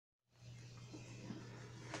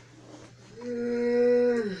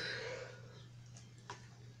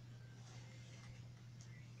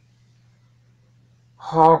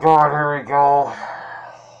Oh god, here we go.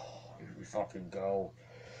 Here we fucking go.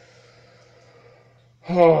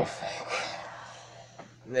 Oh fuck.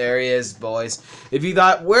 There he is, boys. If you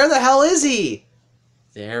thought, where the hell is he?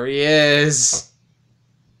 There he is.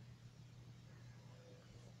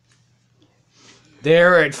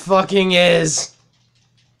 There it fucking is.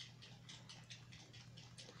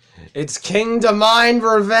 It's King Demind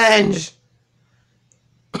Revenge.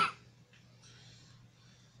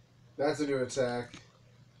 That's a new attack.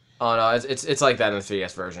 Oh no, it's like that in the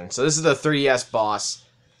 3DS version. So this is the 3DS boss.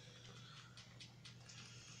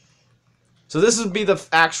 So this would be the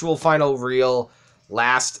actual final real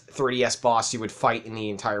last 3DS boss you would fight in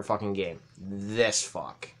the entire fucking game. This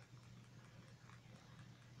fuck.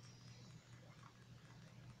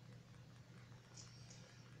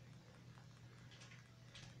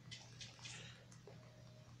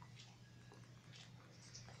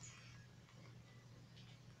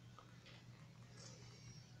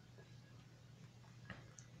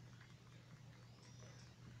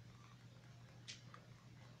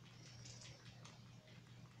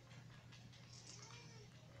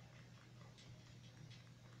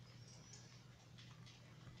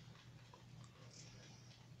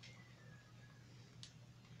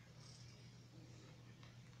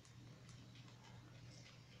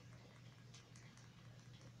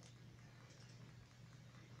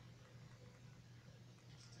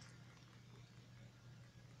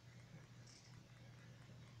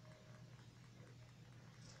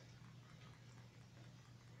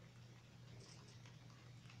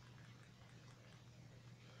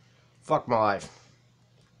 Fuck my life.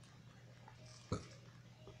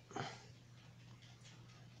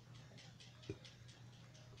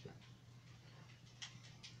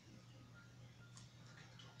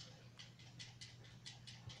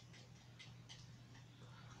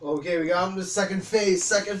 Okay, we got him to second phase.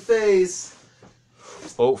 Second phase.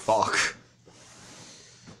 Oh fuck.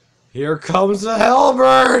 Here comes the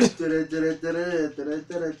Hellbird!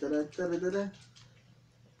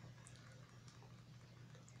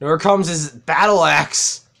 Here comes his battle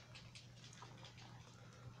axe.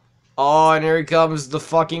 Oh, and here comes the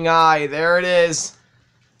fucking eye. There it is.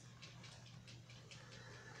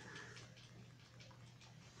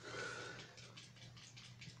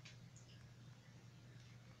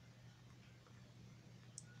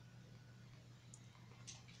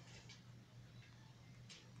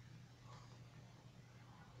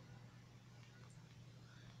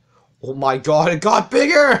 Oh my god, it got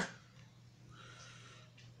bigger!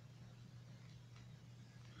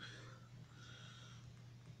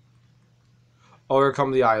 Oh, here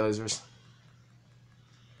come the eye lasers.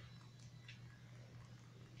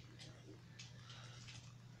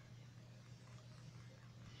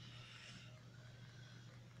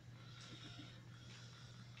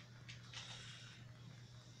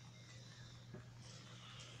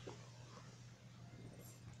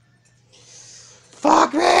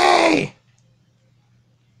 Fuck me!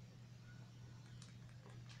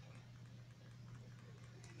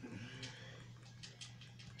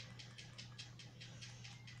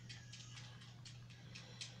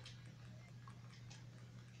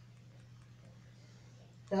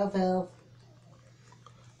 Help, help.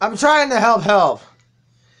 I'm trying to help.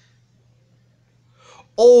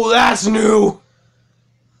 Oh, that's new!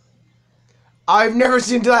 I've never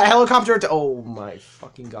seen that helicopter oh my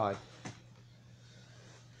fucking god.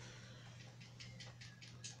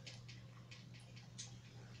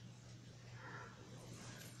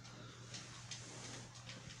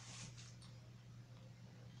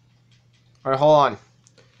 Alright, hold on. Let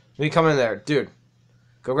me come in there. Dude,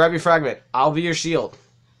 go grab your fragment. I'll be your shield.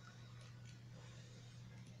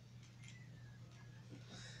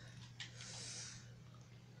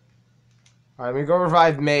 Alright, let me go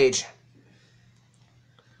revive Mage.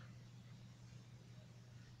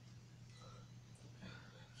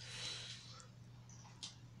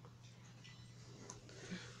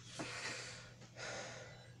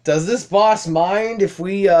 Does this boss mind if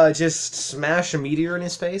we just smash a meteor in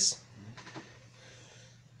his face?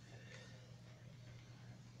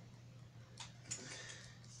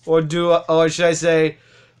 Or should I say,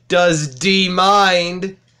 does D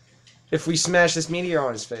mind if we smash this meteor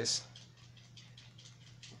on his face?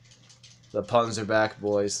 The puns are back,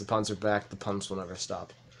 boys. The puns are back. The puns will never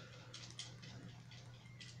stop.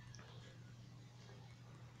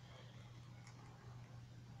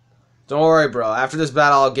 Don't worry, bro. After this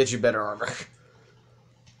battle, I'll get you better armor.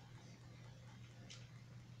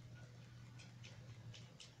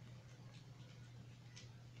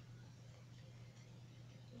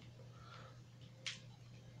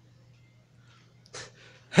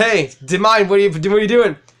 Hey, Demine, what are you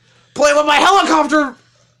doing? Play with my helicopter!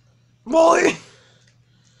 Molly!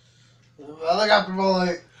 Helicopter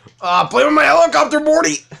Molly. Play with my helicopter,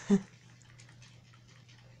 Morty!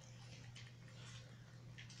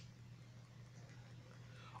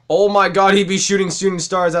 Oh my god, he'd be shooting shooting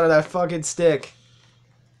stars out of that fucking stick.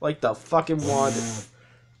 Like the fucking wand.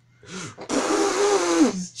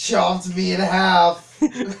 He's chopped me in half.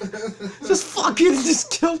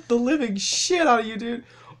 just killed the living shit out of you, dude.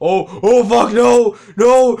 Oh fuck, no!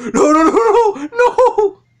 No! No, no, no, no!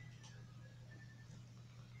 No!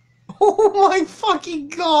 Oh my fucking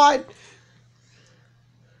god!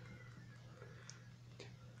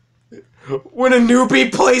 When a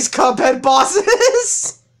newbie plays Cuphead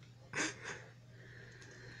bosses!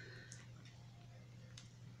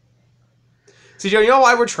 See, Joe, you know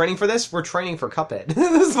why we're training for this? We're training for Cuphead.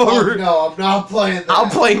 This is what No, I'm not playing that. I'm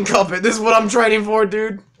playing Cuphead. This is what I'm training for,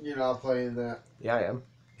 dude. You're not playing that. Yeah, I am.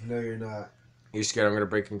 No, you're not. You scared I'm gonna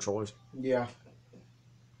break controllers? Yeah.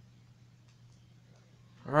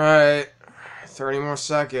 Alright. 30 more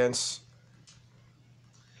seconds.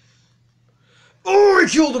 Oh, I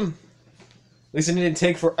killed him! At least it didn't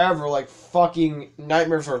take forever like fucking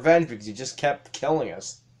Nightmare's Revenge because he just kept killing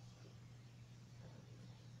us.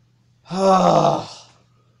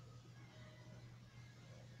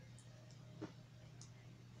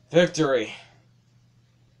 Victory.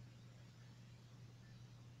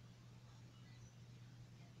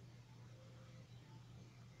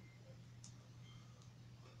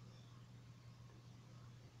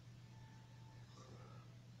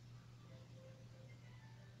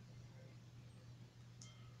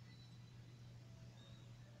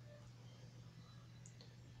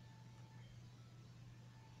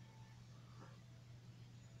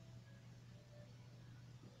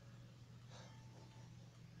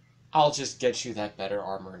 I'll just get you that better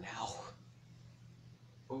armor now.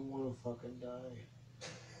 I wanna fucking die.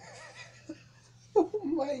 Oh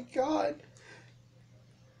my god.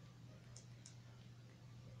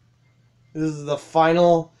 This is the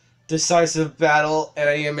final decisive battle, and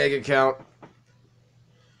I need to make it count.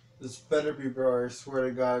 This better be, bro. I swear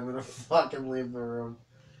to God, I'm gonna fucking leave the room.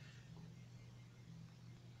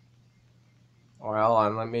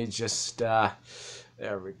 Well, let me just, there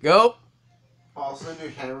we go. Also, a new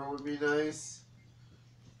hammer would be nice.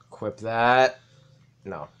 Equip that.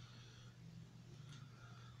 No.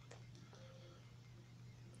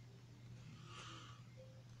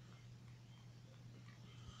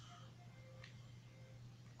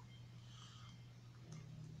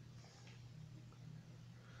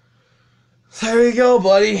 There you go,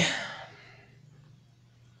 buddy.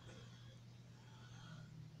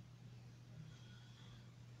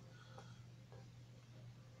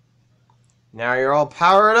 Now you're all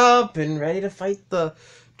powered up and ready to fight the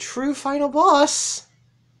true final boss.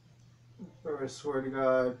 Bro, I swear to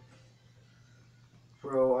God.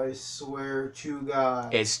 Bro, I swear to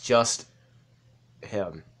God. It's just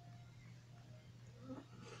him.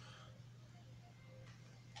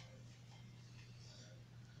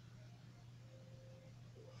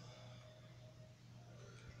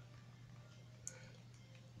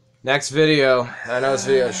 Next video. I know this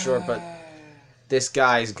video is short, but this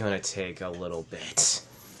guy's gonna take a little bit.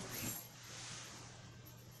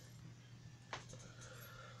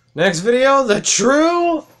 Next video, the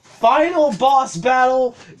true final boss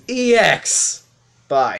battle EX. Bye.